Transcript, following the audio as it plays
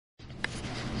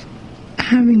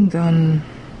Having done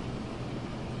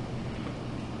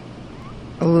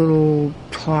a little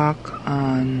talk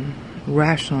on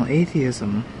rational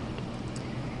atheism,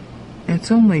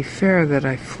 it's only fair that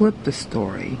I flip the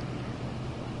story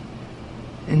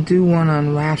and do one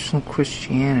on rational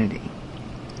Christianity.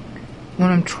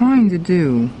 What I'm trying to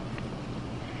do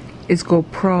is go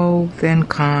pro, then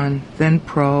con, then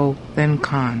pro, then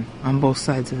con on both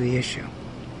sides of the issue.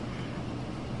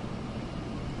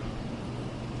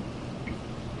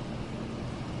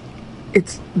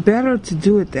 It's better to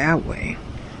do it that way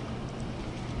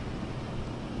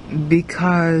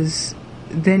because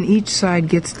then each side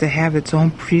gets to have its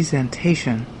own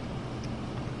presentation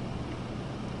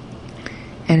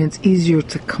and it's easier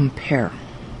to compare.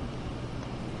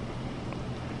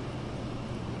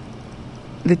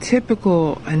 The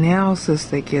typical analysis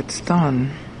that gets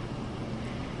done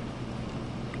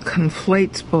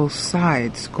conflates both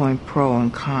sides going pro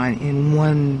and con in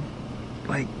one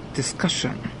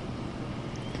discussion.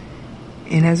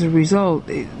 And as a result,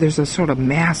 there's a sort of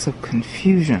massive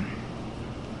confusion.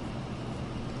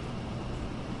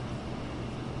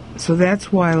 So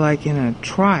that's why, in a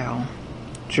trial,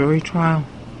 jury trial,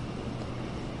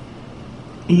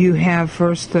 you have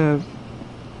first the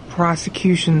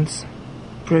prosecution's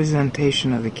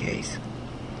presentation of the case.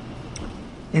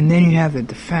 And then you have the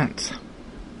defense.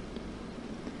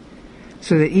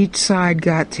 So that each side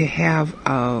got to have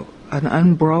an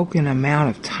unbroken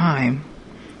amount of time,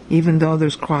 even though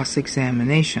there's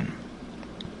cross-examination.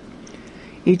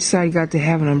 Each side got to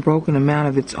have an unbroken amount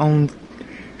of its own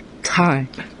time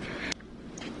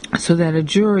so that a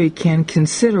jury can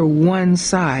consider one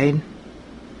side,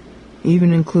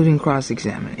 even including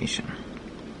cross-examination,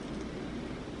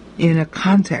 in a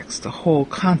context, a whole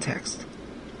context.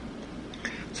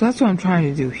 So that's what I'm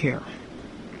trying to do here.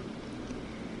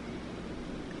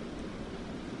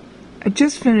 I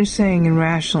just finished saying in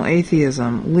Rational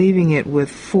Atheism, leaving it with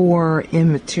 4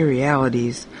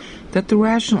 immaterialities that the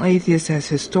Rational Atheist has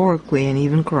historically and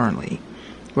even currently,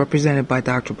 represented by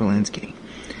Dr. Berlinski.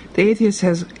 The atheist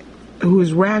who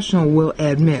is rational will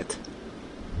admit.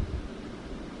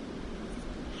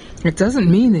 It doesn't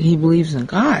mean that he believes in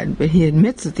God, but he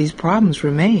admits that these problems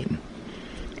remain.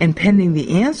 And pending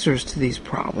the answers to these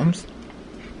problems,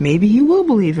 maybe he will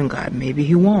believe in God, maybe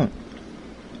he won't.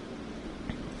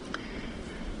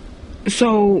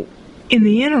 So, in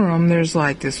the interim, there's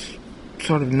this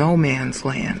sort of no man's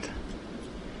land.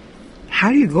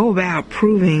 How do you go about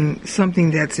proving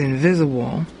something that's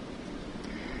invisible,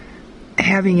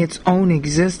 having its own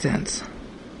existence?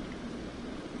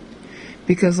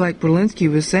 Because like Berlinski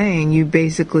was saying, you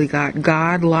basically got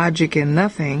God, logic, and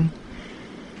nothing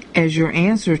as your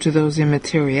answer to those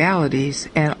immaterialities,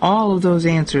 and all of those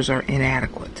answers are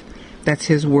inadequate. That's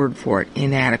his word for it,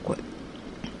 inadequate.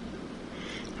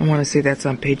 I want to say that's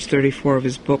on page 34 of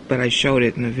his book, but I showed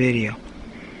it in the video.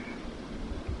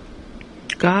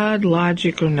 God,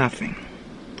 logic, or nothing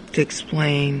to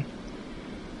explain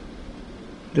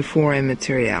the 4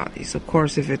 immaterialities. Of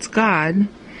course, if it's God,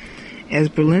 as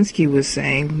Berlinski was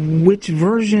saying, which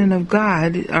version of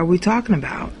God are we talking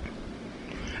about?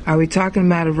 Are we talking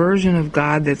about a version of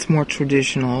God that's more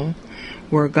traditional,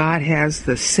 where God has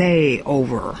the say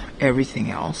over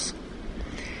everything else?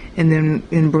 And then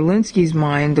in Berlinski's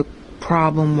mind, the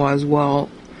problem was, well,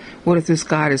 what if this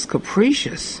God is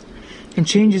capricious and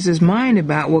changes his mind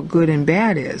about what good and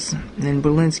bad is? And in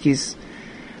Berlinski's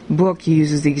book, he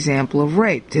uses the example of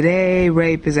rape. Today,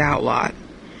 rape is outlawed.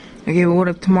 Okay, but what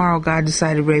if tomorrow God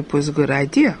decided rape was a good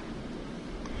idea?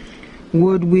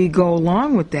 Would we go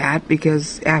along with that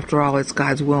because, after all, it's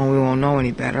God's will and we won't know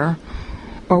any better?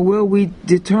 Or will we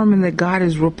determine that God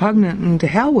is repugnant and to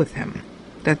hell with him?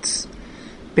 That's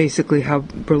basically how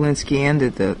Berlinski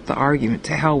ended the argument,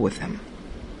 to hell with him.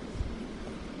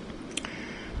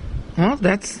 Well,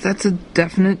 that's a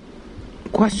definite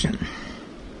question.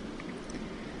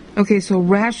 Okay, so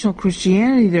rational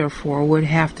Christianity, therefore, would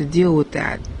have to deal with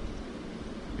that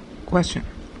question.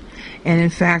 And in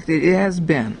fact, it has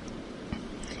been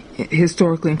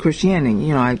historically in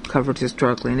Christianity. I covered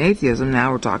historically in atheism.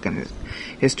 Now we're talking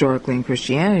historically in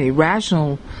Christianity.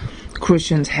 Rational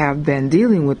Christians have been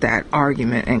dealing with that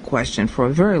argument and question for a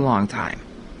very long time.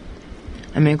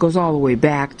 I mean, it goes all the way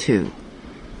back to,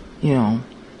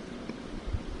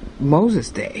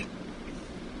 Moses' day.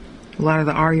 A lot of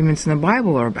the arguments in the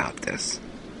Bible are about this.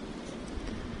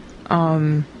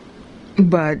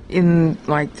 But in,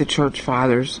 the Church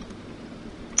Fathers,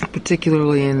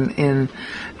 particularly in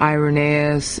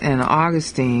Irenaeus and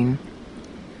Augustine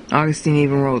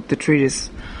even wrote the treatise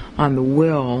on the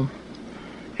will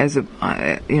as to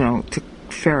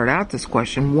ferret out this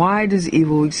question: why does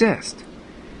evil exist?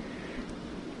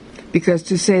 Because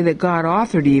to say that God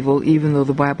authored evil, even though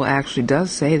the Bible actually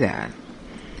does say that,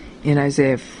 in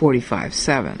Isaiah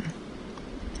 45:7,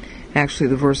 actually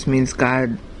the verse means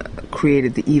God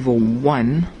created the evil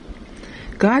one.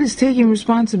 God is taking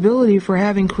responsibility for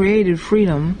having created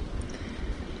freedom,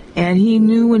 and he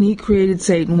knew when he created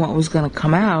Satan what was going to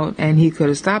come out, and he could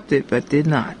have stopped it, but did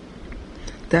not.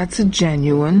 That's a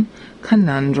genuine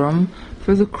conundrum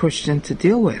for the Christian to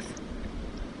deal with.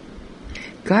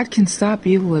 God can stop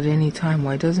evil at any time.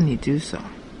 Why doesn't he do so?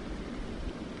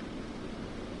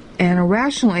 And a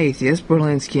rational atheist,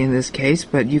 Berlinski in this case,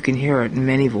 but you can hear it in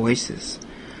many voices,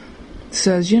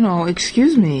 says,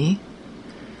 excuse me,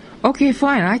 okay,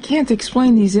 fine, I can't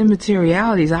explain these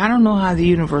immaterialities. I don't know how the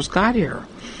universe got here.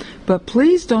 But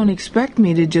please don't expect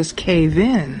me to just cave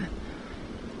in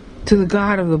to the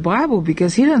God of the Bible,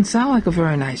 because he doesn't sound like a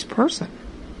very nice person.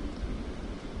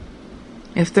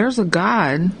 If there's a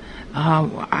God,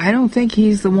 I don't think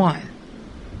he's the one.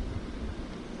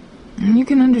 And you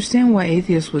can understand why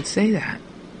atheists would say that.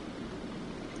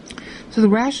 So the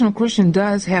rational Christian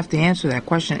does have to answer that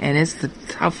question, and it's the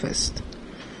toughest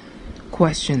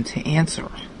question to answer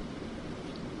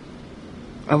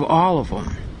of all of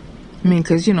them. I mean,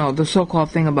 because, the so-called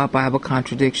thing about Bible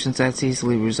contradictions, that's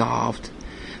easily resolved.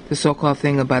 The so-called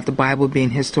thing about the Bible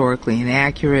being historically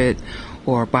inaccurate,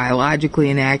 or biologically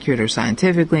inaccurate, or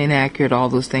scientifically inaccurate, all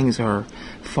those things are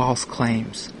false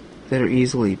claims that are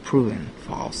easily proven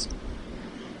false.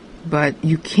 But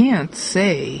you can't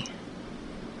say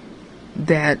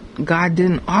that God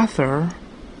didn't author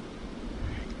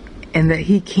and that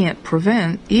he can't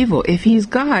prevent evil. If he's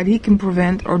God, he can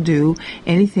prevent or do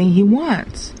anything he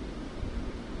wants.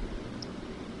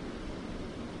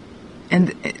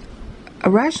 And a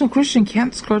rational Christian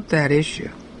can't skirt that issue.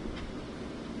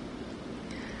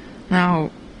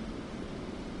 Now,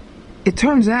 it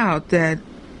turns out that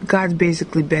God's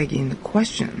basically begging the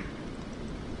question.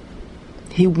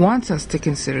 He wants us to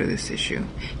consider this issue.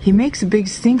 He makes a big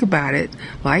stink about it,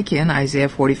 like in Isaiah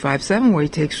 45:7, where he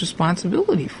takes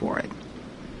responsibility for it.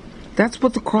 That's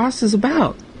what the cross is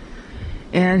about.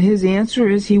 And his answer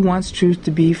is he wants truth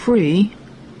to be free.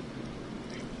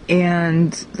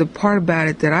 And the part about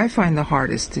it that I find the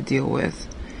hardest to deal with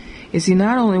is he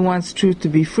not only wants truth to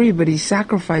be free, but he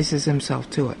sacrifices himself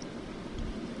to it.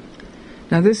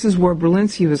 Now this is where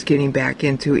Berlinski was getting back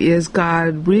into. Is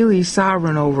God really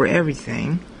sovereign over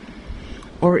everything?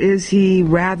 Or is he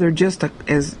rather just,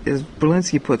 as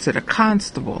Berlinski puts it, a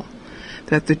constable?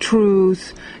 That the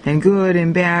truth and good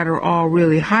and bad are all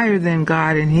really higher than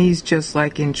God, and he's just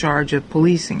like in charge of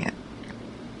policing it.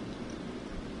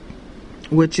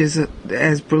 Which is,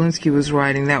 as Berlinski was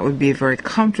writing, that would be a very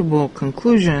comfortable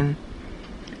conclusion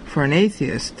for an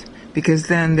atheist, because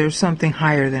then there's something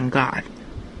higher than God.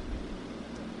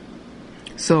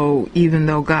 So even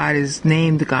though God is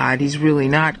named God, he's really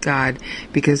not God,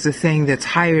 because the thing that's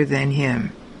higher than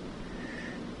him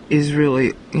is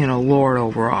really, Lord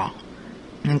over all.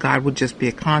 And God would just be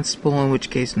a constable, in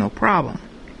which case no problem.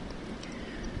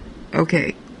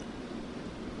 Okay.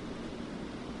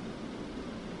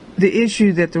 The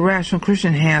issue that the rational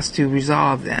Christian has to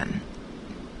resolve then,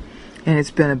 and it's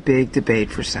been a big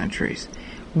debate for centuries,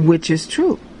 which is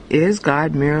true. Is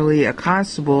God merely a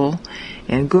constable,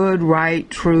 and good, right,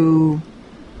 true,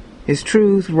 is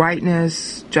truth,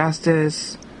 rightness,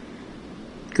 justice,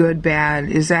 good,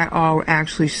 bad, is that all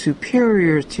actually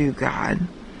superior to God,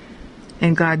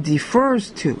 and God defers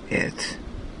to it?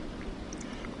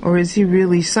 Or is he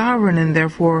really sovereign, and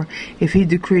therefore if he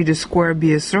decreed a square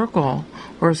be a circle,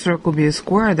 or a circle be a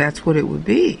square, that's what it would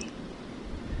be?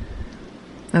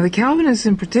 Now the Calvinists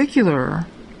in particular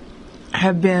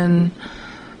have been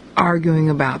arguing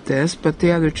about this, but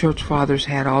the other church fathers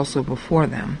had also before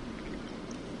them.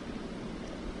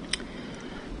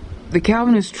 The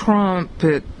Calvinists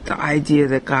trumpet the idea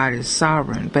that God is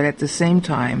sovereign, but at the same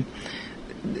time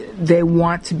they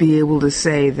want to be able to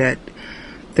say that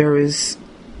there is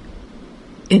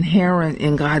inherent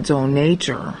in God's own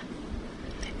nature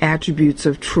attributes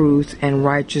of truth and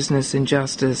righteousness and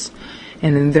justice,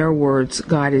 and in their words,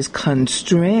 God is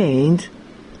constrained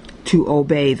to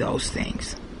obey those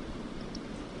things.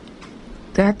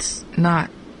 That's not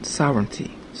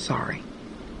sovereignty. Sorry.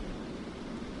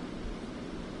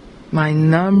 My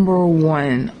number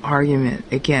one argument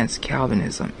against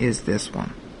Calvinism is this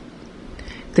one.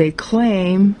 They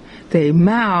claim, they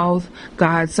mouth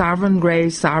God's sovereign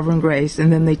grace,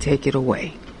 and then they take it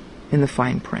away in the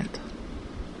fine print.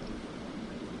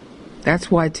 That's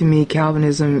why, to me,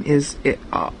 Calvinism is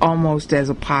almost as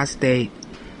apostate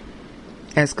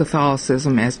as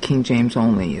Catholicism, as King James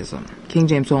onlyism. King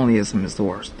James onlyism is the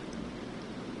worst.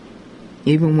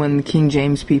 Even when the King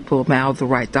James people mouth the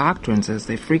right doctrines, as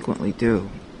they frequently do,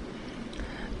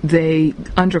 they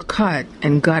undercut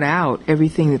and gut out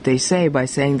everything that they say by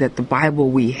saying that the Bible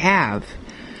we have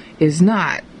is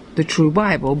not the true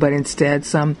Bible, but instead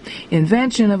some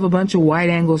invention of a bunch of white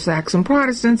Anglo-Saxon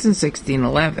Protestants in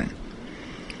 1611.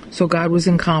 So God was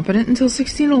incompetent until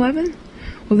 1611?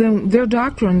 Well, then their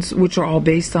doctrines, which are all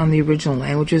based on the original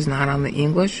languages, not on the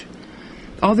English,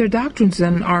 all their doctrines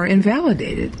then are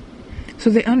invalidated. So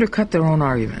they undercut their own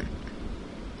argument.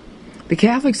 The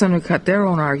Catholics undercut their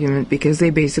own argument because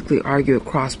they basically argue at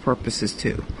cross purposes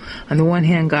too. On the one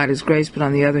hand, God is grace, but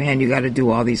on the other hand, you got to do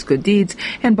all these good deeds.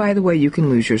 And by the way, you can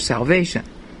lose your salvation.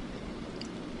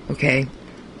 Okay?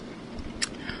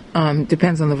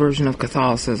 Depends on the version of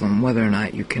Catholicism, whether or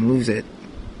not you can lose it.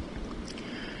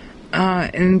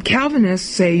 And Calvinists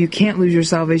say you can't lose your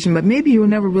salvation, but maybe you were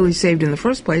never really saved in the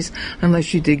first place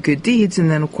unless you did good deeds.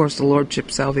 And then, of course, the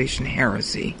Lordship Salvation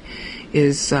heresy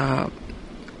is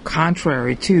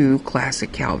contrary to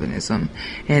classic Calvinism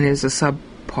and is a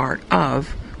subpart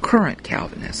of current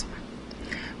Calvinism.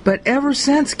 But ever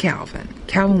since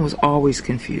Calvin was always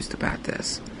confused about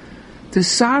this. The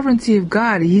sovereignty of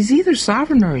God, he's either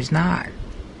sovereign or he's not.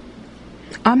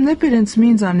 Omnipotence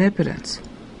means omnipotence.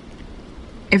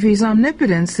 If he's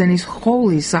omnipotence, then he's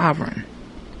wholly sovereign.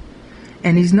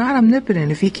 And he's not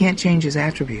omnipotent if he can't change his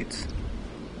attributes.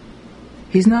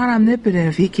 He's not omnipotent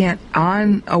if he can't,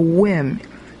 on a whim,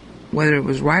 whether it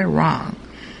was right or wrong,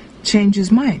 change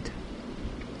his mind.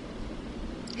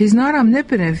 He's not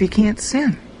omnipotent if he can't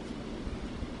sin.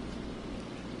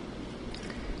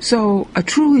 So a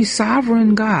truly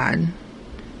sovereign God,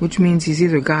 which means he's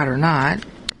either God or not,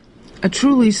 a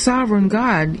truly sovereign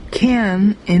God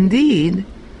can indeed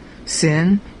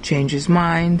sin, change his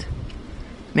mind,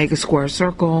 make a square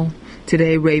circle.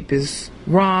 Today rape is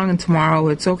wrong and tomorrow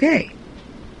it's okay.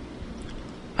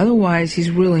 Otherwise,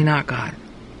 he's really not God.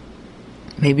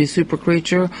 Maybe a super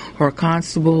creature or a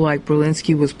constable like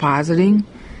Berlinski was positing,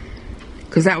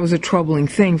 because that was a troubling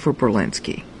thing for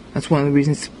Berlinski. That's one of the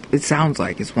reasons, it sounds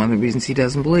like it's one of the reasons he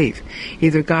doesn't believe.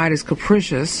 Either God is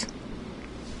capricious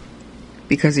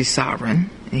because he's sovereign,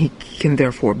 and he can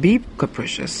therefore be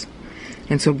capricious.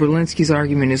 And so Berlinski's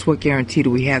argument is, what guarantee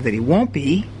do we have that he won't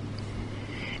be?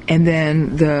 And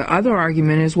then the other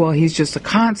argument is, well, he's just a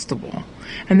constable.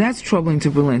 And that's troubling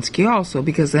to Berlinski also,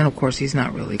 because then, of course, he's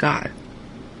not really God.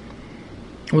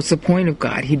 What's the point of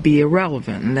God? He'd be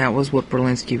irrelevant, and that was what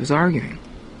Berlinski was arguing.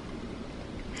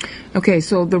 Okay,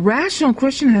 so the rational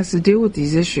Christian has to deal with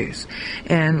these issues.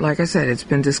 And like I said, it's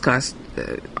been discussed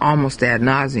almost ad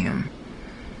nauseum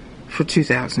for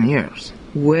 2,000 years.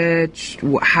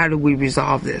 How do we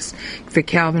resolve this? The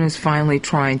Calvinists finally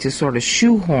trying to sort of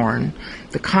shoehorn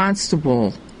the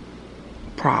constable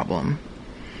problem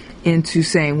into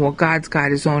saying, well, God's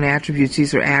got his own attributes.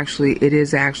 It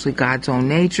is actually God's own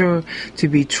nature to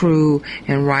be true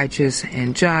and righteous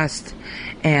and just,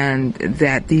 and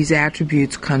that these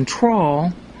attributes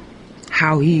control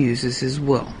how he uses his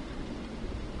will.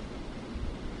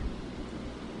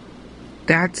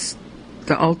 That's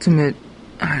the ultimate,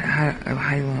 how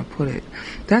do you want to put it?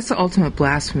 That's the ultimate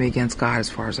blasphemy against God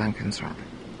as far as I'm concerned.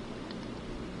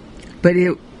 But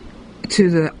to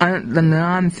the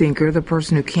non-thinker, the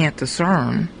person who can't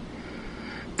discern,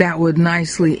 that would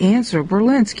nicely answer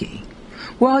Berlinski.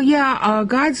 Well, yeah,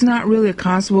 God's not really a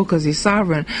constable because he's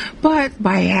sovereign, but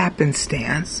by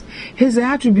happenstance, his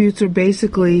attributes are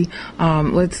basically,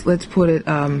 let's put it,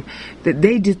 that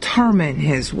they determine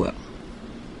his will.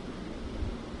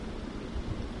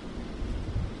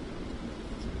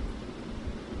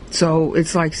 So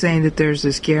it's like saying that there's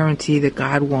this guarantee that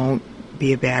God won't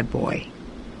be a bad boy.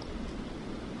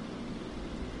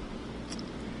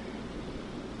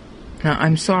 Now,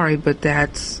 I'm sorry, but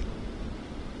that's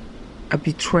a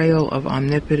betrayal of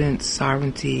omnipotence,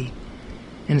 sovereignty,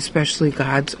 and especially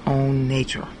God's own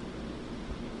nature.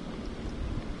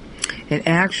 It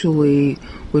actually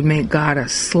would make God a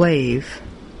slave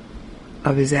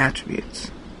of his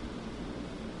attributes.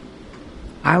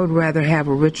 I would rather have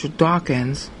a Richard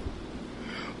Dawkins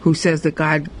who says that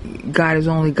God is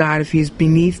only God if he's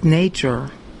beneath nature,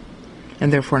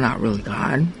 and therefore not really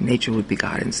God. Nature would be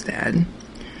God instead.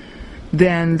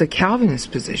 Than the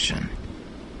Calvinist position,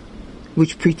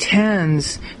 which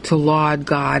pretends to laud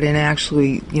God and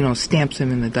actually, stamps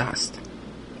him in the dust.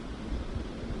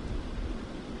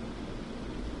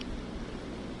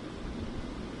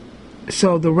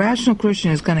 So the rational Christian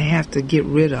is going to have to get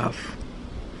rid of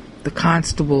the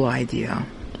constable idea.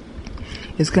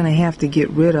 Is going to have to get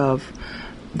rid of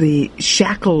the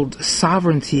shackled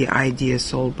sovereignty idea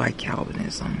sold by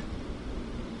Calvinism.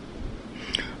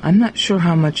 I'm not sure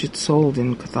how much it's sold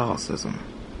in Catholicism.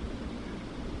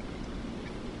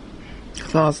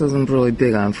 Catholicism's really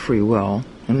big on free will,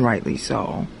 and rightly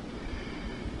so.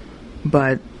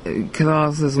 But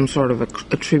Catholicism sort of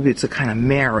attributes a kind of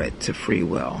merit to free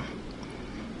will,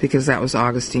 because that was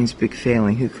Augustine's big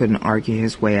failing. He couldn't argue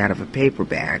his way out of a paper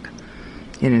bag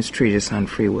in his treatise on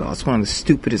free will. It's one of the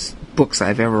stupidest books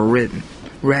I've ever read.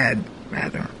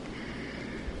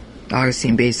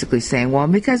 Augustine basically saying, well,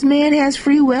 because man has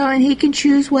free will and he can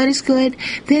choose what is good,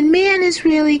 then man is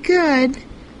really good.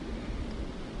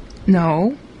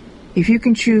 No. If you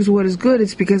can choose what is good,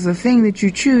 it's because the thing that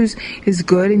you choose is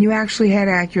good and you actually had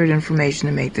accurate information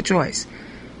to make the choice.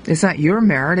 It's not your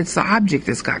merit, it's the object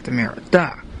that's got the merit.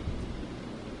 Duh.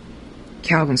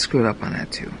 Calvin screwed up on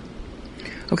that too.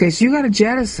 Okay, so you got to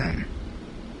jettison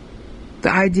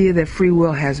the idea that free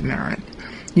will has merit.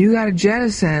 You got to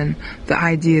jettison the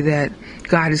idea that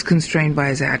God is constrained by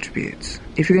his attributes,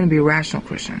 if you're going to be a rational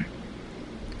Christian.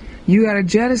 You got to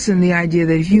jettison the idea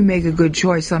that if you make a good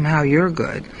choice, somehow you're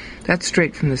good. That's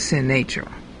straight from the sin nature,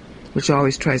 which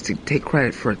always tries to take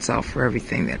credit for itself for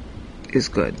everything that is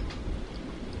good.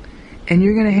 And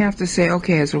you're going to have to say,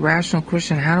 okay, as a rational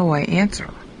Christian, how do I answer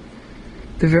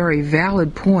the very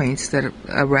valid points that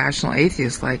a rational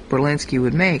atheist like Berlinski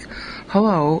would make?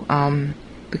 Hello,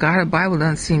 the God of the Bible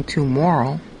doesn't seem too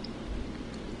moral.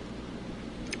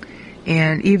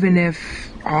 And even if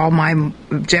all my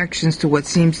objections to what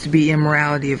seems to be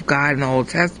immorality of God in the Old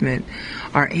Testament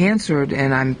are answered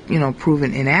and I'm,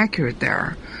 proven inaccurate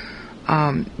there,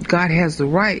 God has the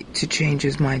right to change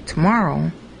his mind tomorrow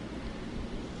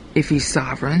if he's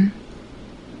sovereign.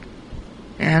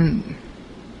 And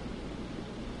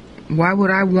why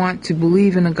would I want to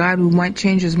believe in a God who might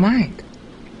change his mind?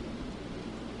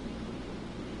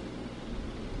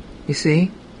 You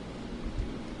see?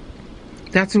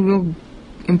 That's a real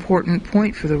important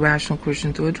point for the rational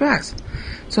Christian to address.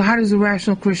 So how does the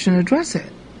rational Christian address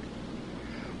it?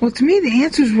 Well, to me, the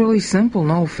answer is really simple,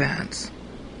 no offense.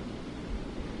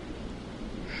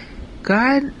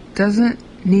 God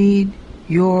doesn't need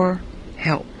your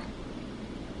help.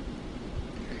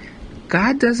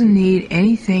 God doesn't need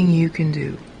anything you can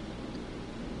do.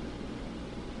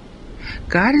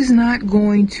 God is not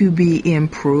going to be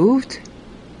improved,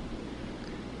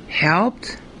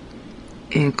 helped,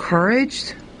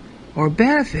 encouraged, or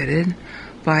benefited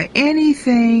by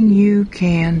anything you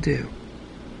can do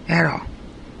at all.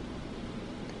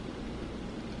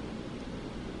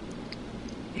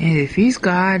 And if he's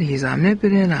God, he's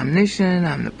omnipotent, omniscient,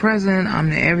 omnipresent,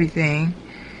 omni-everything.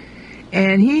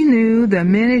 And he knew the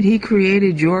minute he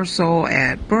created your soul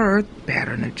at birth,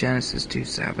 pattern of Genesis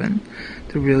 2:7,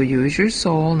 the real you is your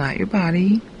soul, not your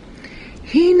body.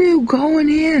 He knew going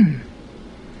in,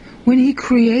 when he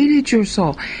created your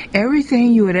soul,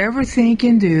 everything you would ever think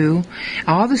and do,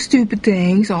 all the stupid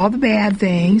things, all the bad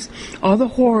things, all the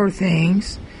horror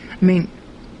things. I mean,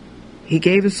 he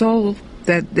gave a soul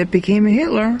that became a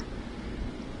Hitler.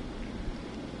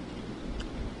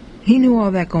 He knew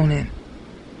all that going in.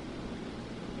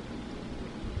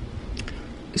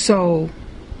 So,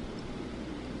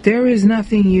 there is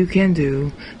nothing you can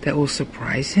do that will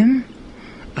surprise him,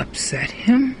 upset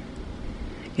him,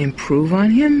 improve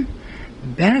on him,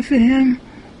 benefit him,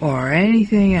 or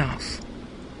anything else.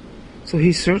 So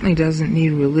he certainly doesn't need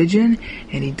religion,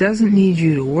 and he doesn't need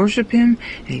you to worship him,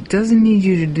 and he doesn't need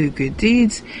you to do good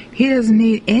deeds. He doesn't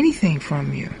need anything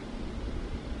from you.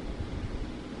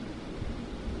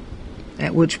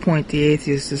 At which point the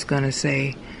atheist is going to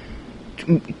say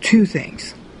two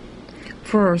things.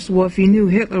 First, well, if he knew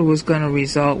Hitler was going to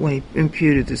result when he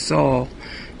imputed the soul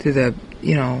to the,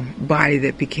 body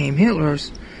that became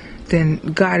Hitler's, then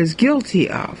God is guilty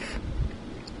of,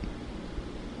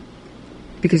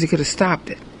 because he could have stopped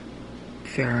it.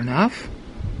 Fair enough.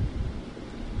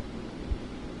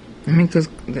 I mean, because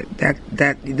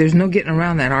that there's no getting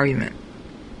around that argument.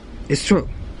 It's true.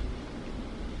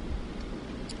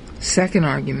 Second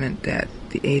argument that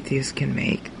the atheist can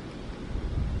make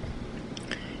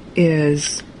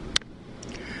is,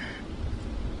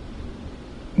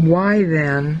 why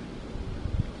then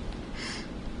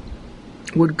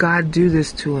would God do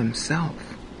this to himself?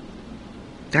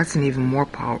 That's an even more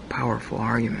powerful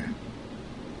argument.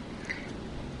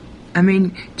 I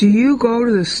mean, do you go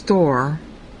to the store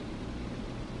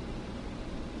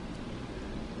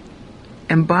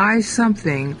and buy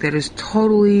something that is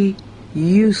totally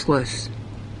useless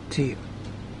to you?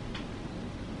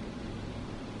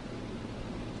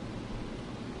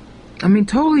 I mean,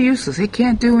 totally useless. It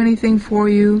can't do anything for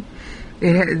you.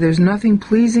 There's nothing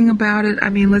pleasing about it. I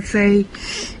mean, let's say,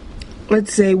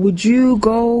 would you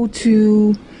go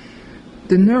to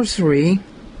the nursery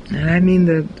and I mean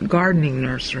the gardening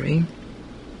nursery,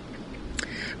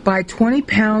 buy 20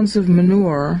 pounds of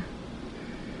manure,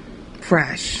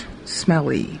 fresh,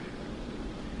 smelly,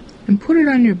 and put it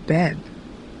on your bed.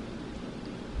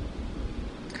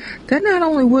 That not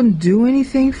only wouldn't do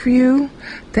anything for you,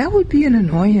 that would be an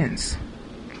annoyance.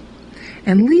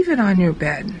 And leave it on your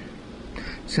bed.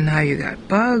 So now you got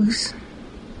bugs.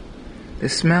 The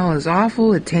smell is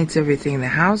awful. It taints everything in the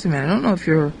house. I mean, I don't know if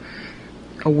you're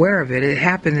aware of it. It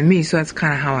happened to me, so that's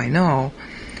kind of how I know.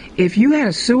 If you had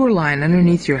a sewer line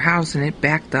underneath your house and it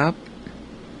backed up,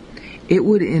 it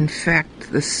would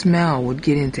infect, the smell would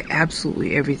get into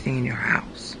absolutely everything in your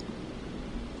house.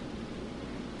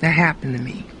 That happened to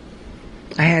me.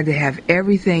 I had to have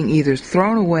everything either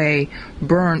thrown away,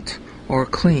 burnt, or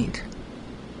cleaned.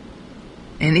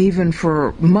 And even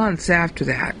for months after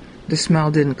that, the smell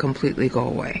didn't completely go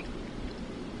away.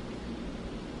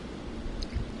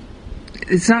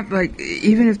 It's not like,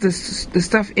 even if the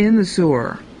stuff in the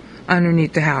sewer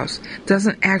underneath the house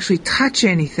doesn't actually touch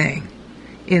anything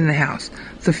in the house,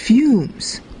 the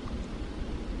fumes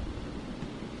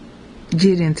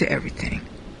get into everything.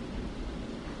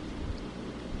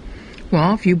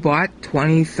 Well, if you bought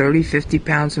 20, 30, 50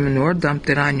 pounds of manure, dumped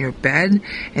it on your bed,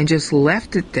 and just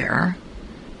left it there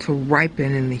to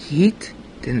ripen in the heat,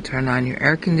 didn't turn on your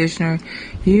air conditioner,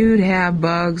 you'd have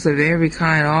bugs of every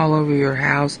kind all over your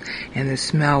house, and the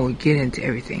smell would get into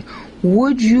everything.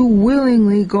 Would you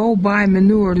willingly go buy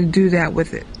manure to do that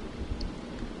with it?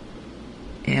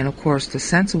 And of course, the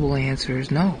sensible answer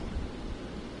is no.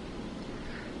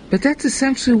 But that's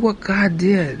essentially what God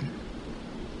did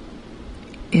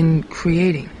in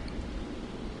creating.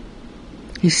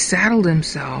 He saddled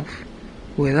himself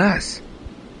with us.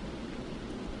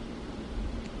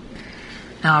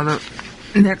 Now,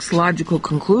 the next logical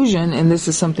conclusion, and this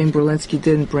is something Berlinski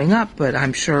didn't bring up, but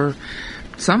I'm sure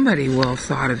somebody will have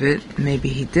thought of it, maybe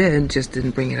he did, just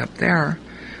didn't bring it up there,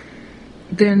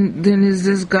 then is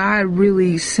this God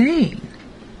really sane?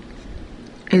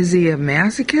 Is he a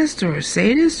masochist or a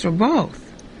sadist or both?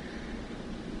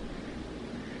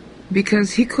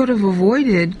 Because he could have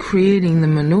avoided creating the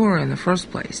manure in the first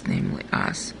place, namely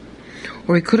us.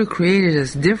 Or he could have created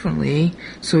us differently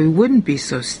so we wouldn't be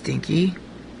so stinky.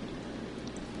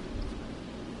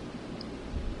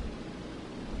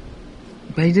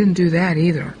 But he didn't do that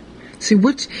either. See,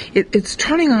 it's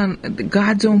turning on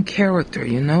God's own character,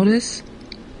 you notice?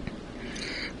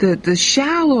 The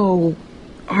shallow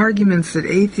arguments that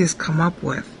atheists come up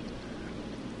with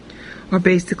are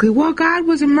basically, well, God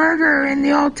was a murderer in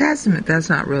the Old Testament. That's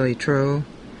not really true.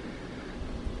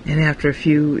 And after a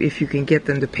few, if you can get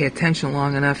them to pay attention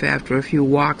long enough, after a few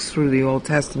walks through the Old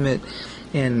Testament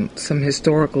and some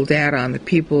historical data on the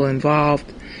people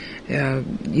involved,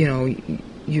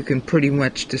 you can pretty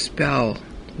much dispel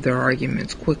their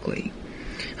arguments quickly.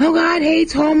 Oh, God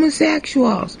hates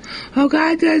homosexuals. Oh,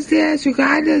 God does this, or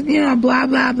God does, blah,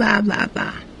 blah, blah, blah,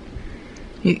 blah.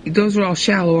 Those are all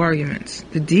shallow arguments.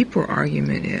 The deeper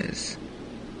argument is,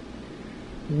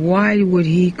 why would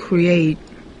he create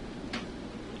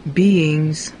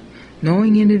beings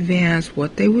knowing in advance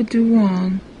what they would do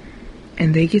wrong,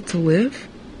 and they get to live?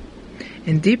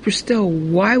 And deeper still,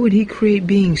 why would he create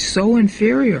beings so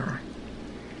inferior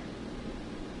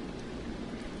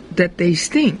that they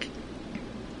stink?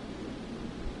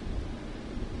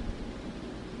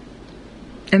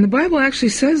 And the Bible actually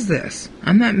says this.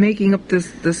 I'm not making up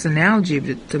this analogy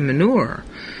to manure,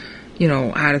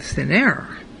 out of thin air.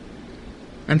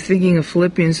 I'm thinking of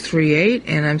Philippians 3:8,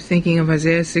 and I'm thinking of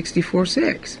Isaiah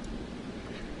 64:6.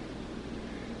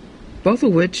 Both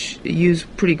of which use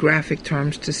pretty graphic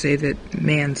terms to say that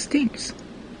man stinks.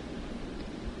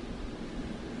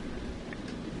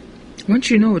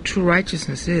 Once you know what true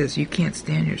righteousness is, you can't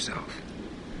stand yourself.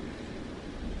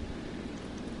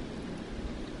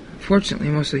 Fortunately,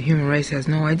 most of the human race has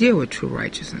no idea what true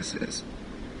righteousness is.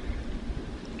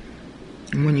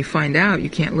 And when you find out, you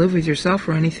can't live with yourself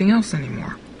or anything else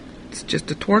anymore. It's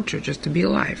just a torture just to be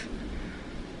alive.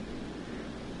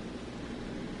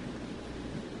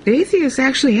 The atheist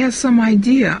actually has some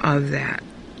idea of that.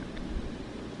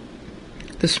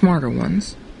 The smarter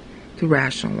ones, the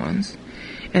rational ones.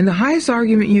 And the highest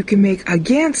argument you can make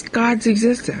against God's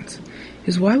existence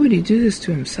is, why would he do this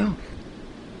to himself?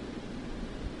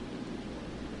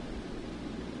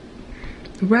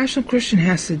 The rational Christian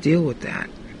has to deal with that.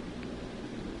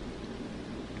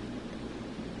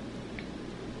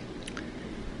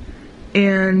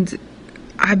 And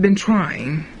I've been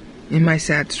trying in my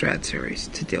Sad Strat series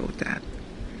to deal with that.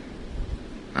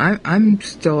 I'm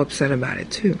still upset about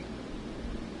it too.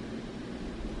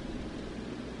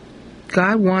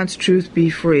 God wants truth to be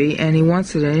free, and He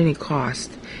wants it at any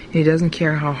cost. And He doesn't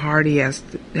care how hard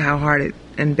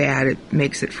and bad it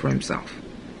makes it for Himself.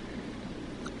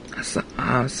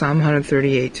 Psalm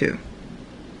 138:2.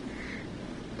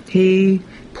 He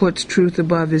puts truth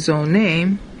above His own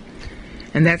name,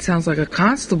 and that sounds like a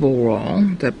constable role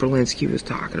that Berlinski was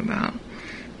talking about.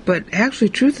 But actually,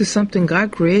 truth is something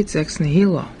God creates ex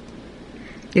nihilo.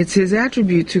 It's His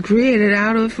attribute to create it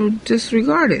out of or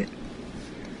disregard it.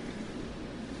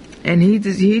 And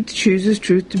He chooses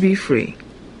truth to be free.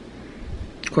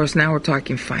 Of course, now we're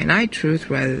talking finite truth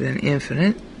rather than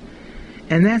infinite.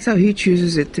 And that's how He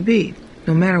chooses it to be,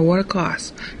 no matter what it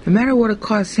costs. No matter what it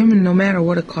costs Him and no matter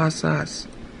what it costs us.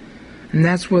 And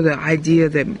that's where the idea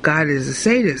that God is a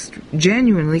sadist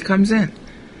genuinely comes in.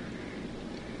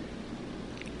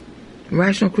 A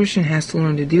rational Christian has to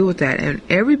learn to deal with that. And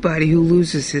everybody who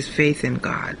loses his faith in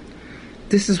God,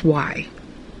 this is why.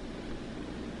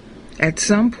 At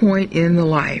some point in the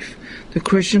life, the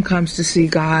Christian comes to see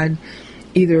God,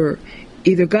 either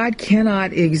God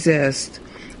cannot exist,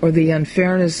 or the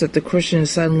unfairness that the Christian is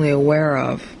suddenly aware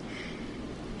of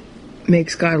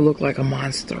makes God look like a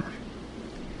monster.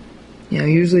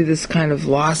 Usually this kind of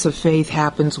loss of faith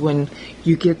happens when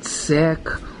you get sick,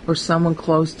 or someone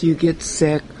close to you gets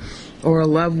sick, or a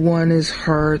loved one is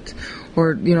hurt,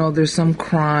 or, there's some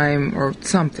crime or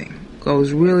something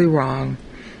goes really wrong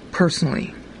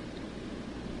personally.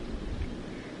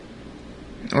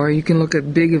 Or you can look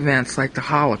at big events like the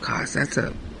Holocaust. That's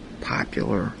a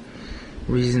popular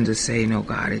reason to say no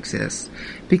God exists.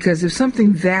 Because if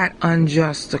something that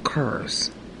unjust occurs,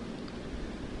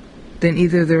 then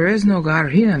either there is no God or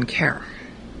He doesn't care.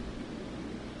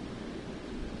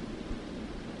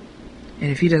 And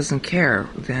if He doesn't care,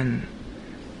 then,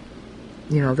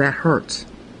 that hurts.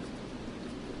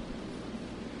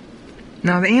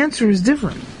 Now the answer is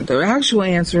different. The actual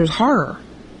answer is harder,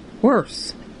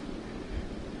 worse.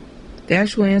 The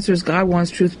actual answer is God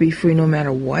wants truth to be free no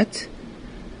matter what.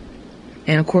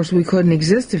 And of course we couldn't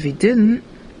exist if He didn't.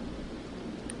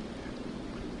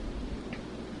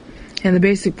 And the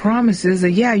basic promise is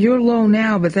that, yeah, you're low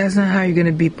now, but that's not how you're going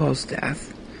to be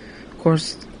post-death. Of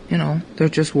course, they're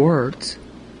just words.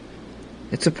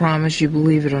 It's a promise, you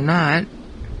believe it or not.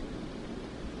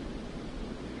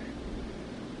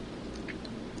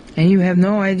 And you have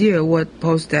no idea what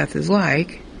post-death is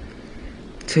like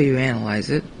until you analyze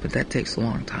it, but that takes a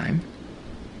long time.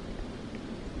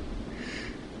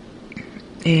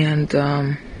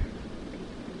 And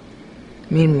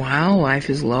meanwhile,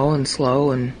 life is low and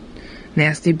slow and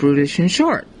nasty, brutish, and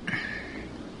short,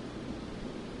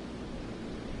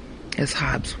 as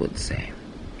Hobbes would say.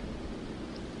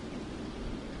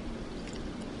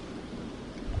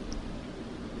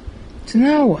 So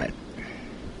now what?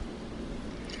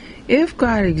 If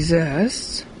God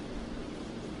exists,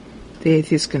 the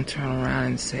atheist can turn around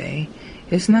and say,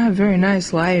 it's not a very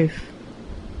nice life.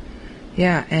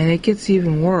 Yeah, and it gets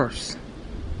even worse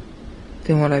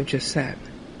than what I've just said.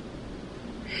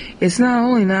 It's not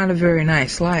only not a very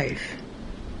nice life,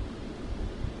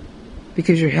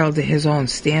 because you're held to His own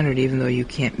standard even though you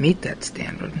can't meet that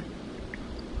standard.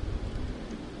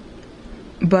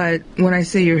 But when I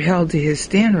say you're held to His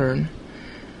standard,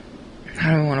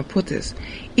 how do I want to put this?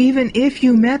 Even if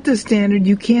you met the standard,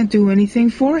 you can't do anything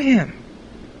for Him.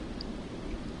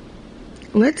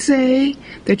 Let's say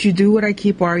that you do what I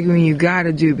keep arguing you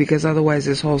gotta do, because otherwise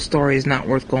this whole story is not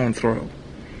worth going through.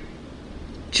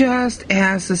 Just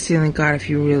ask the ceiling God, if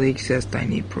you really exist, I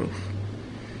need proof.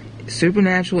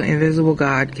 Supernatural, invisible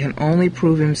God can only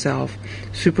prove Himself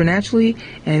supernaturally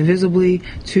and invisibly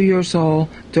to your soul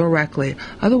directly.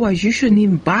 Otherwise, you shouldn't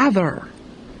even bother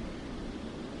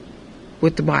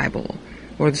with the Bible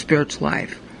or the spiritual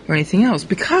life or anything else,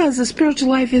 because the spiritual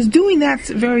life is doing that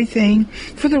very thing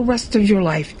for the rest of your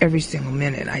life, every single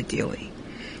minute, ideally.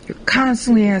 You're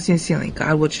constantly asking the ceiling,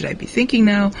 God, what should I be thinking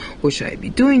now? What should I be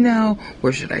doing now?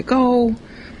 Where should I go?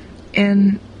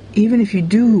 And even if you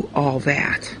do all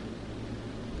that,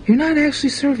 you're not actually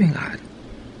serving God.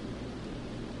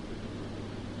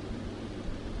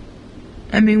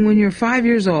 I mean, when you're 5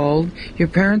 years old, your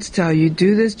parents tell you,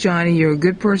 do this, Johnny, you're a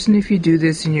good person if you do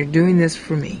this, and you're doing this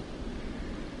for me.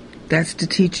 That's to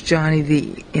teach Johnny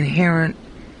the inherent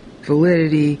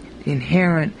validity, the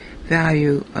inherent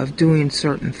value of doing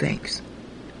certain things.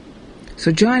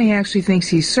 So Johnny actually thinks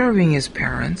he's serving his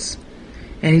parents,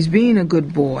 and he's being a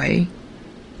good boy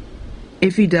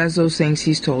if he does those things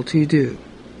he's told to do.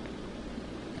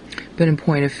 But in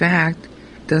point of fact,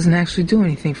 doesn't actually do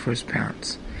anything for his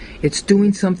parents. It's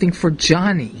doing something for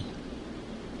Johnny.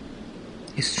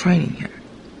 It's training him.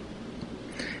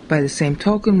 by the same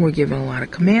token, we're given a lot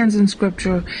of commands in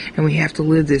Scripture, and we have to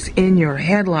live this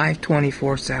in-your-head life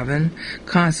 24/7,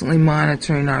 constantly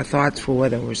monitoring our thoughts for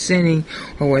whether we're sinning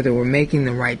or whether we're making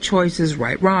the right choices,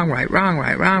 right, wrong, right, wrong,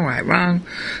 right, wrong, right, wrong.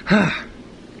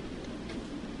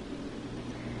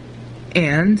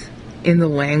 And in the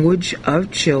language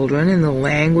of children, in the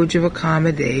language of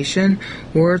accommodation,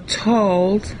 we're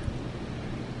told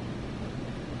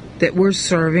that we're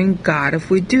serving God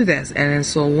if we do this. And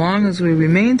so long as we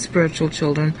remain spiritual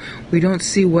children, we don't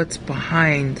see what's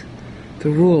behind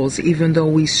the rules, even though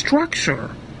we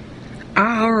structure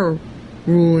our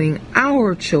ruling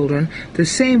our children the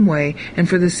same way and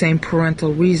for the same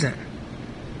parental reason.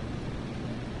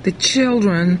 The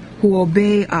children who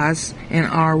obey us and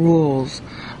our rules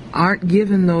aren't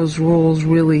given those rules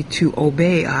really to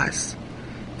obey us.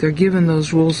 They're given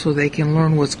those rules so they can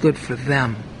learn what's good for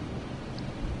them.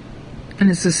 And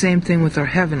it's the same thing with our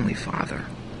Heavenly Father.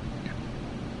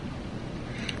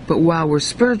 But while we're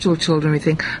spiritual children, we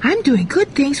think, I'm doing good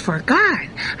things for God.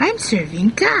 I'm serving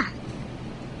God.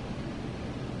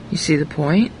 You see the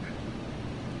point?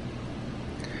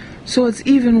 So it's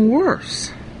even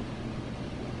worse.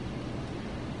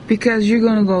 Because you're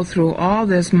going to go through all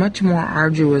this much more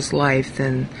arduous life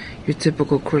than your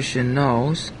typical Christian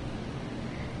knows.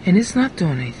 And it's not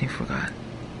doing anything for God.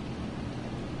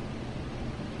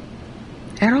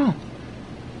 At all.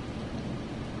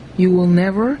 You will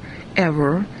never,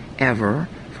 ever, ever,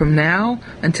 from now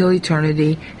until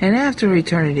eternity and after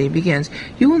eternity begins,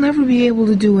 you will never be able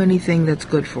to do anything that's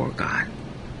good for God.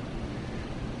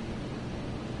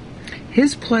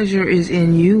 His pleasure is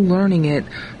in you learning it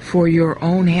for your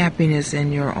own happiness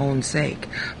and your own sake.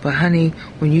 But honey,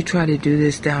 when you try to do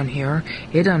this down here,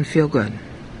 it doesn't feel good.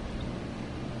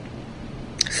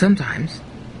 Sometimes.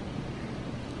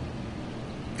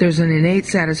 There's an innate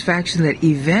satisfaction that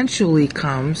eventually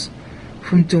comes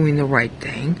from doing the right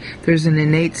thing. There's an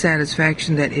innate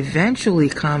satisfaction that eventually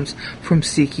comes from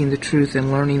seeking the truth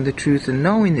and learning the truth and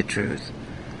knowing the truth.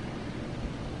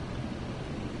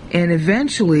 And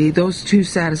eventually, those two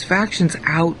satisfactions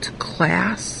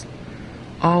outclass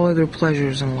all other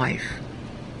pleasures in life.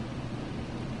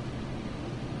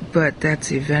 But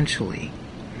that's eventually.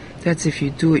 That's if you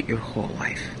do it your whole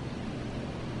life.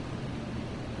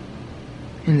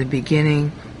 In the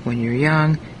beginning, when you're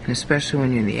young, and especially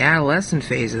when you're in the adolescent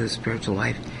phase of the spiritual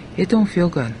life, it don't feel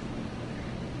good.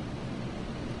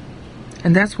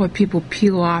 And that's why people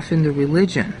peel off into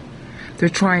religion. They're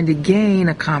trying to gain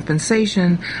a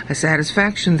compensation, a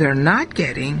satisfaction they're not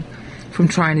getting from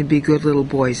trying to be good little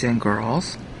boys and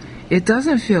girls. It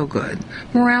doesn't feel good.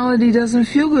 Morality doesn't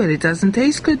feel good. It doesn't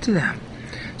taste good to them.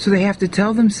 So they have to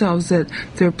tell themselves that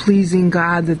they're pleasing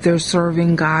God, that they're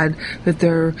serving God, that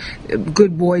they're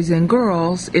good boys and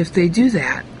girls if they do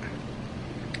that.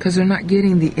 Because they're not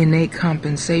getting the innate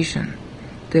compensation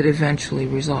that eventually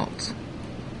results.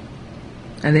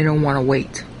 And they don't want to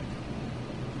wait.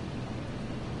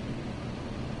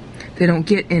 They don't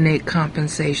get innate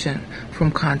compensation from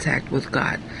contact with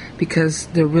God because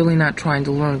they're really not trying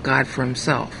to learn God for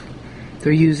himself.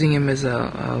 They're using him as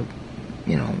a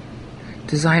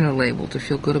designer label to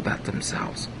feel good about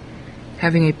themselves.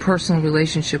 Having a personal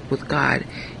relationship with God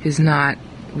is not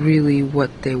really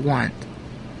what they want.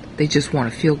 They just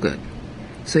want to feel good.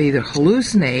 So either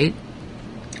hallucinate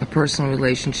a personal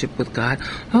relationship with God.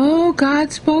 Oh,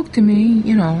 God spoke to me,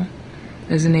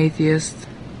 as an atheist.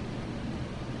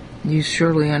 You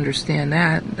surely understand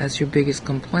that. That's your biggest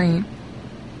complaint.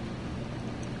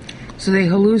 So they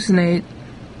hallucinate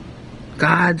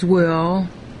God's will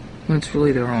when it's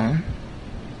really their own.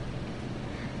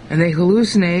 And they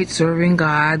hallucinate serving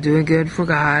God, doing good for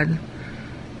God,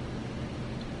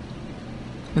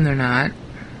 when they're not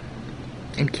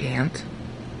and can't.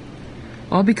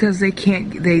 All because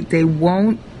they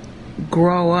won't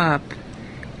grow up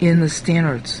in the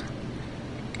standards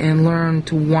and learn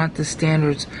to want the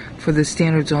standards for the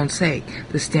standard's own sake.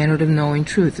 The standard of knowing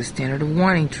truth, the standard of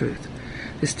wanting truth,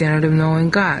 the standard of knowing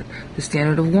God, the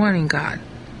standard of wanting God.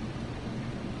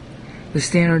 The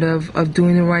standard of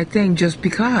doing the right thing just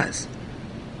because.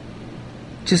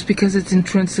 Just because it's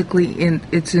intrinsically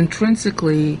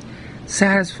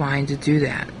satisfying to do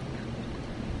that.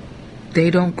 They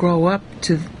don't grow up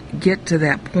to get to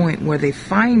that point where they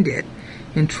find it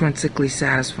intrinsically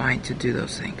satisfying to do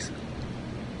those things.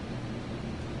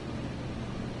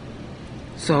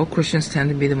 So Christians tend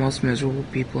to be the most miserable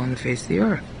people on the face of the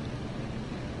earth.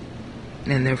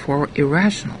 And therefore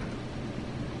irrational.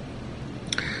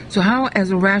 So how,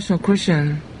 as a rational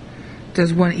Christian,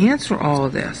 does one answer all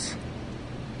of this?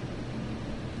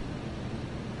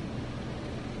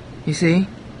 You see?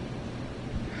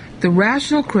 The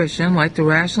rational Christian, like the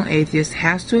rational atheist,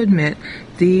 has to admit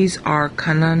these are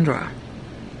conundra.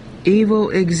 Evil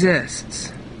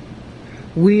exists.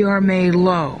 We are made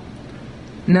low.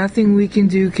 Nothing we can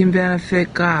do can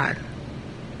benefit God.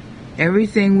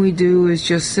 Everything we do is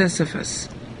just Sisyphus.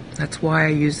 That's why I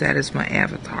use that as my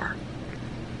avatar.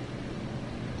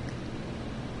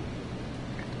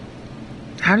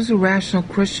 How does a rational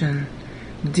Christian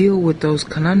deal with those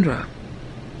conundra?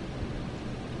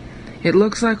 It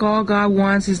looks like all God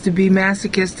wants is to be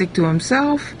masochistic to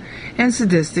himself and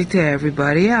sadistic to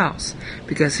everybody else.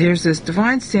 Because here's this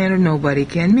divine standard nobody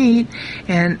can meet,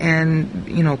 and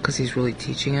you know, because he's really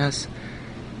teaching us.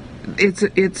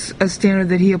 It's a standard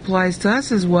that he applies to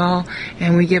us as well,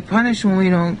 and we get punished when we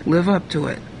don't live up to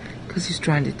it. Because he's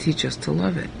trying to teach us to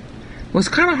love it. Well, it's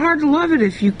kind of hard to love it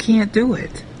if you can't do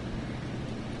it.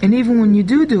 And even when you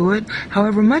do it,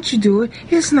 however much you do it,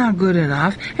 it's not good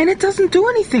enough, and it doesn't do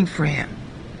anything for him.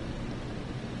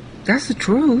 That's the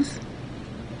truth.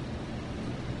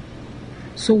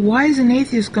 So why is an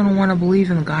atheist going to want to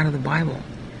believe in the God of the Bible?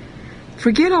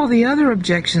 Forget all the other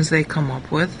objections they come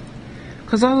up with,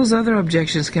 because all those other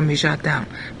objections can be shot down.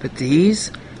 But these,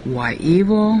 why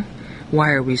evil?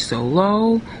 Why are we so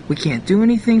low? We can't do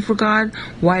anything for God.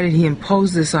 Why did he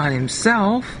impose this on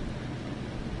himself?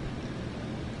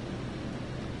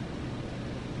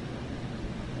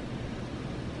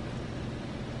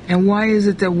 And why is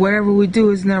it that whatever we do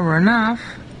is never enough?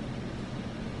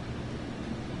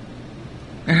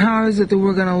 And how is it that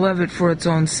we're going to love it for its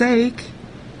own sake?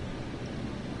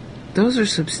 Those are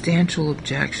substantial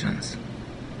objections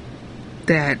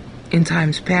that in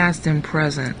times past and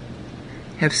present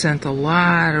have sent a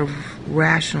lot of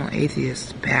rational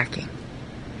atheists packing.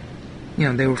 You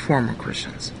know, they were former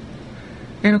Christians.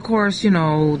 And of course, you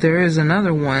know, there is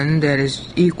another one that is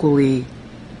equally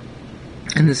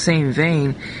in the same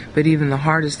vein, but even the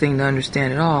hardest thing to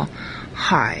understand at all.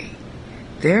 Hi,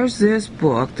 there's this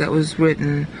book that was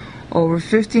written over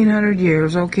 1,500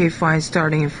 years, okay, fine,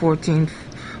 starting in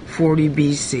 1440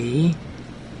 BC,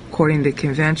 according to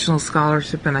conventional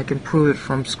scholarship, and I can prove it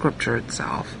from scripture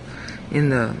itself in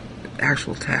the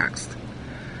actual text.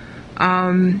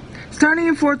 Starting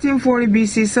in 1440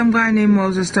 BC, some guy named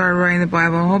Moses started writing the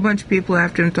Bible, and a whole bunch of people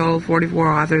after him, total 44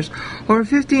 authors, over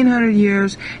 1,500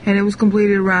 years, and it was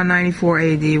completed around 94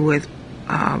 AD with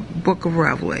Book of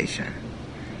Revelation.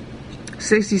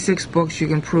 66 books. You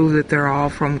can prove that they're all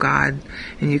from God,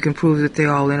 and you can prove that they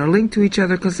all interlink to each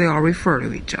other because they all refer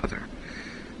to each other.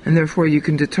 And therefore you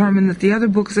can determine that the other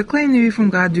books that claim to be from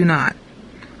God do not.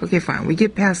 Okay, fine. We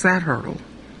get past that hurdle,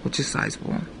 which is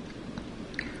sizable.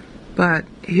 But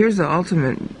here's the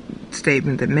ultimate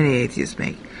statement that many atheists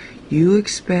make. You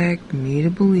expect me to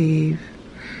believe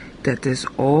that this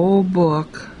old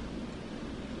book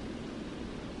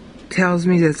tells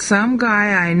me that some guy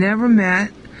I never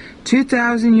met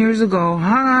 2,000 years ago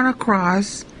hung on a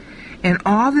cross, and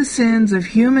all the sins of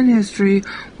human history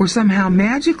were somehow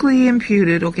magically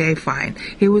imputed, okay, fine,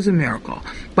 it was a miracle,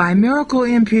 by miracle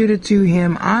imputed to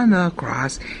him on the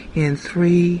cross in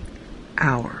 3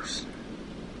 hours.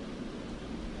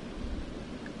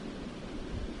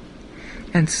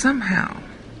 And somehow,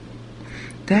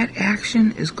 that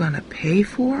action is going to pay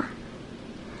for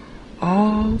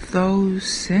all those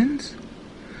sins?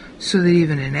 So that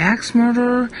even an axe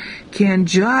murderer can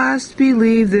just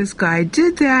believe this guy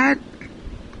did that.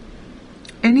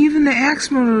 And even the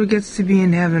axe murderer gets to be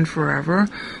in heaven forever,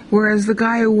 whereas the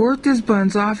guy who worked his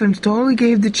buns off and totally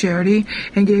gave to charity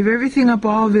and gave everything up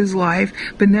all of his life,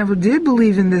 but never did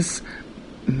believe in this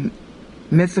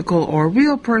mythical or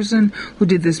real person who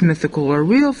did this mythical or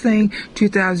real thing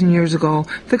 2,000 years ago,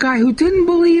 the guy who didn't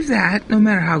believe that, no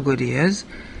matter how good he is,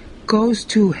 goes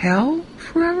to hell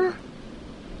forever?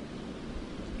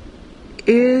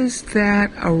 Is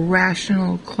that a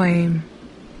rational claim?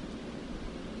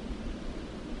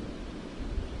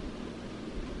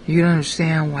 You can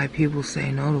understand why people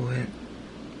say no to it.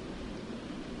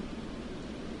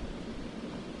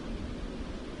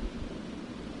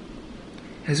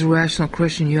 As a rational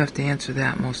Christian, you have to answer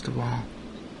that most of all.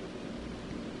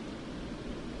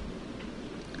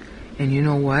 And you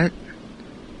know what?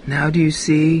 Now do you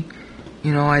see,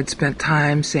 I'd spent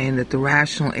time saying that the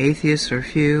rational atheists are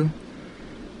few,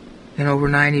 and over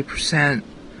 90%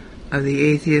 of the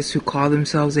atheists who call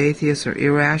themselves atheists are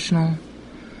irrational.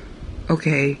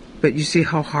 Okay, but you see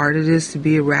how hard it is to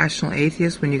be a rational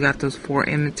atheist when you got those 4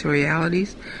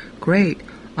 immaterialities? Great.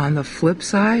 On the flip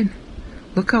side,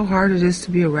 look how hard it is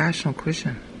to be a rational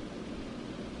Christian.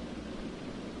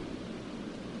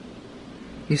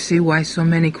 You see why so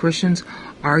many Christians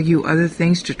argue other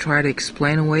things to try to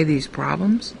explain away these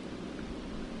problems?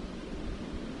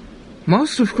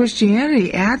 Most of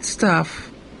Christianity adds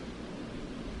stuff.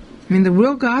 I mean, the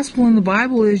real gospel in the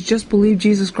Bible is just believe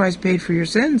Jesus Christ paid for your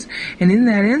sins, and in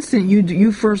that instant,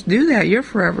 you first do that, you're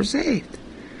forever saved.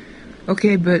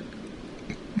 Okay, but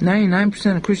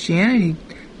 99% of Christianity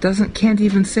can't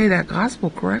even say that gospel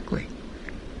correctly.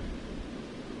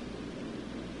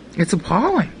 It's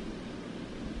appalling.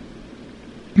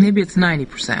 Maybe it's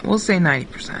 90%. We'll say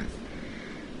 90%.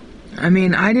 I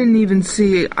mean, I didn't even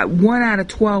see 1 out of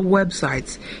 12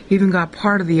 websites even got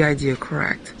part of the idea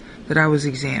correct that I was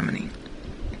examining.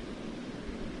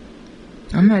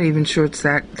 I'm not even sure it's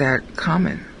that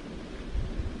common.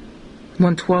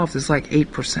 1/12 is like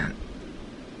 8%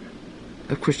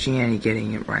 of Christianity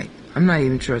getting it right. I'm not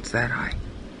even sure it's that high.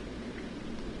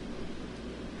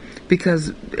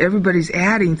 Because everybody's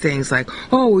adding things like,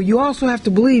 oh, well, you also have to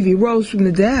believe he rose from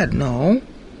the dead. No.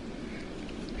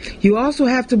 You also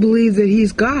have to believe that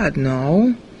he's God.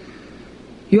 No.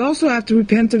 You also have to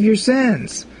repent of your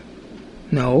sins.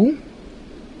 No.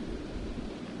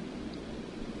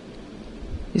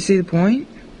 You see the point?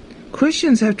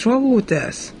 Christians have trouble with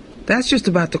this. That's just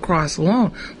about the cross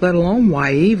alone, let alone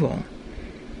why evil.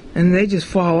 And they just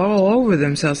fall all over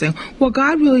themselves saying, well,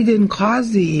 God really didn't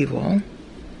cause the evil.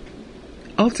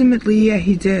 Ultimately, yeah,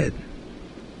 he did.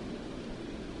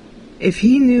 If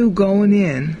he knew going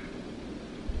in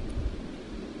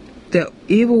that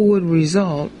evil would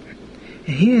result,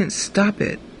 and he didn't stop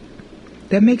it,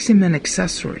 that makes him an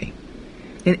accessory.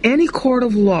 In any court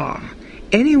of law,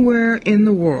 anywhere in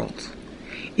the world,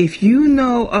 if you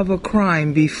know of a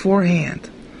crime beforehand,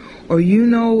 or you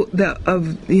know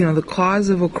the cause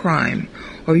of a crime,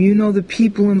 or you know the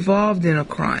people involved in a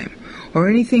crime, or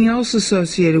anything else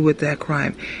associated with that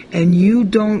crime, and you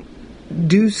don't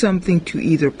do something to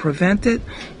either prevent it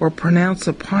or pronounce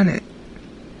upon it,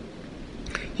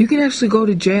 you can actually go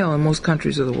to jail in most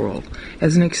countries of the world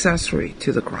as an accessory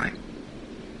to the crime.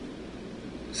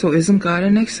 So isn't God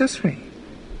an accessory?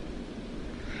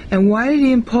 And why did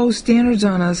he impose standards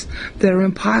on us that are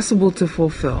impossible to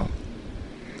fulfill?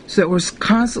 So that we're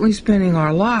constantly spending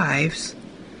our lives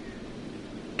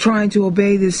trying to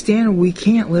obey this standard we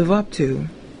can't live up to.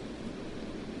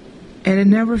 And it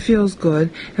never feels good,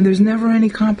 and there's never any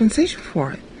compensation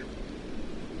for it.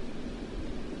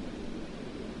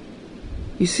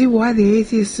 You see why the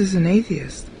atheist is an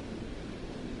atheist.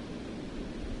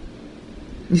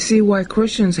 You see why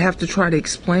Christians have to try to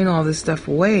explain all this stuff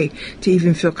away to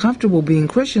even feel comfortable being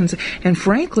Christians. And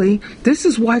frankly, this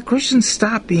is why Christians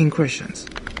stop being Christians.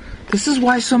 This is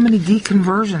why so many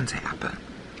deconversions happen.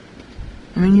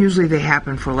 I mean, usually they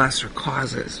happen for lesser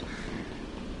causes.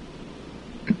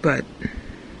 But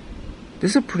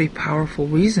this is a pretty powerful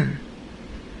reason.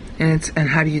 And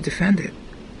how do you defend it?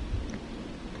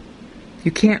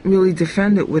 You can't really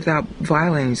defend it without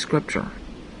violating Scripture.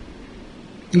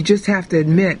 You just have to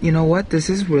admit, you know what, this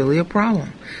is really a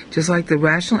problem. Just like the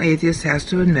rational atheist has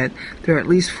to admit there are at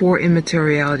least 4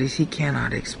 immaterialities he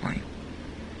cannot explain.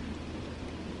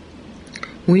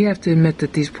 We have to admit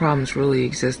that these problems really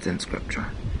exist in Scripture.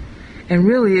 And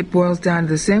really it boils down to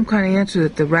the same kind of answer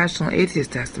that the rational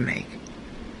atheist has to make.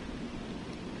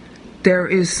 There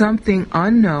is something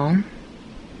unknown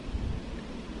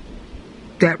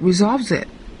that resolves it.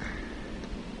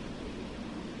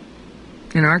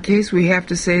 In our case, we have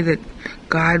to say that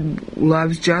God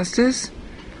loves justice.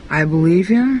 I believe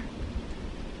him.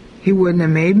 He wouldn't have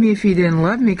made me if he didn't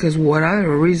love me, because what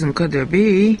other reason could there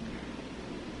be?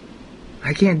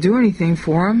 I can't do anything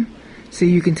for him. So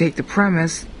you can take the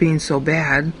premise, being so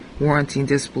bad, warranting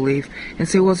disbelief, and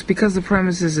say, well, it's because the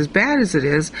premise is as bad as it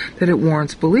is that it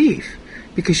warrants belief,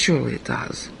 because surely it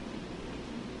does.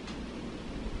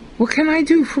 What can I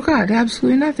do for God?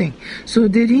 Absolutely nothing. So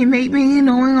did he make me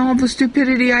knowing all the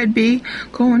stupidity I'd be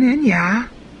going in? Yeah.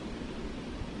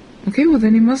 Okay, well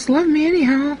then he must love me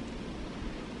anyhow.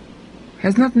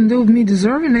 Has nothing to do with me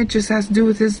deserving it, just has to do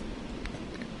with his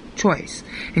choice.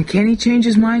 And can he change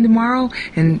his mind tomorrow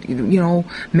and,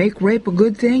 make rape a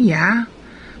good thing? Yeah.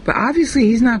 But obviously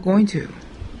he's not going to.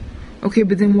 Okay,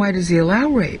 but then why does he allow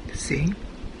rape? See?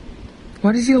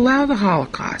 Why does he allow the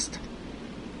Holocaust?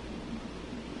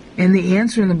 And the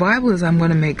answer in the Bible is, I'm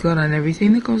going to make good on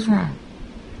everything that goes wrong.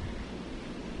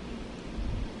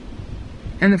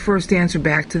 And the first answer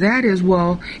back to that is,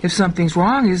 well, if something's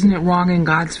wrong, isn't it wrong in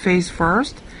God's face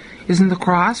first? Isn't the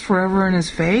cross forever in his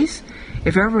face?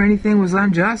 If ever anything was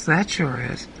unjust, that sure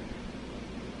is.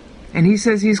 And he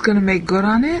says he's going to make good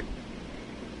on it?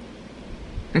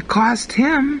 It cost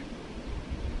him.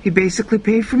 He basically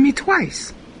paid for me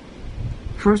twice.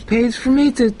 First pays for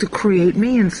me to create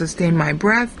me and sustain my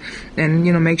breath and,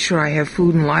 make sure I have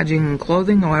food and lodging and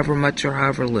clothing, however much or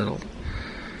however little.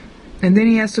 And then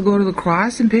he has to go to the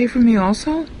cross and pay for me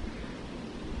also?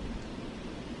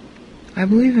 I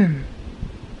believe him.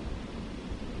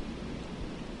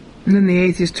 And then the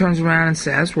atheist turns around and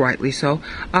says, rightly so,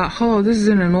 hello, this is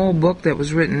in an old book that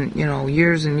was written,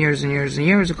 years and years and years and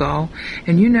years ago,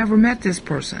 and you never met this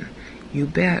person. You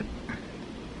bet.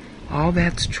 All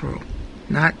that's true.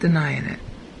 Not denying it.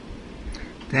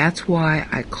 That's why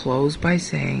I close by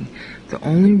saying the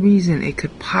only reason it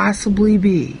could possibly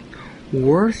be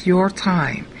worth your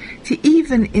time to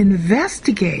even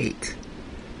investigate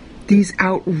these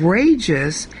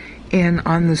outrageous and,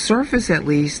 on the surface at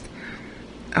least,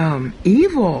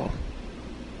 evil,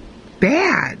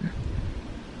 bad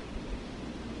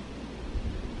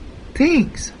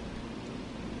things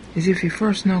is if you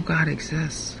first know God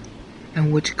exists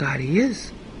and which God He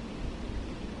is.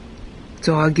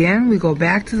 So again, we go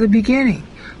back to the beginning.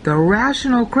 The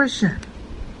rational Christian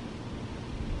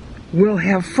will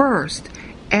have first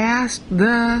asked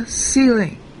the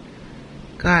ceiling.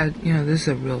 God, this is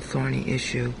a real thorny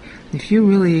issue. If you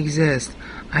really exist,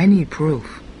 I need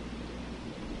proof.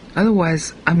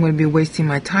 Otherwise, I'm going to be wasting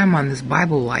my time on this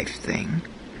Bible life thing.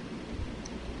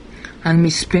 I'm going to be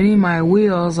spinning my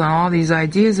wheels on all these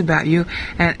ideas about you,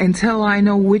 and until I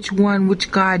know which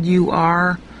God you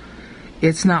are,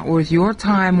 it's not worth your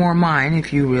time or mine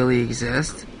if you really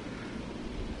exist.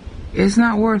 It's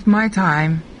not worth my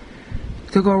time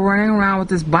to go running around with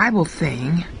this Bible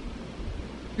thing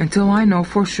until I know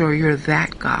for sure you're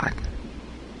that God.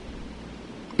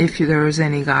 If there is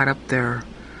any God up there,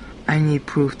 I need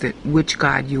proof that which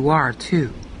God you are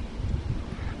too.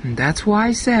 And that's why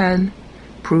I said,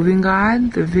 Proving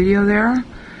God, the video there,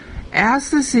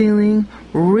 ask the ceiling,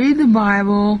 read the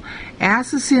Bible,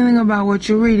 ask the ceiling about what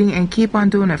you're reading, and keep on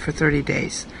doing it for 30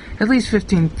 days. At least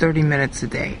 15-30 minutes a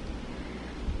day.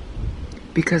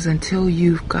 Because until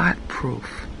you've got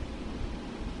proof,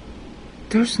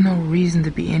 there's no reason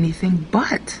to be anything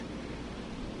but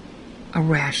a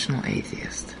rational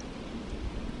atheist.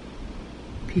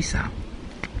 Peace out.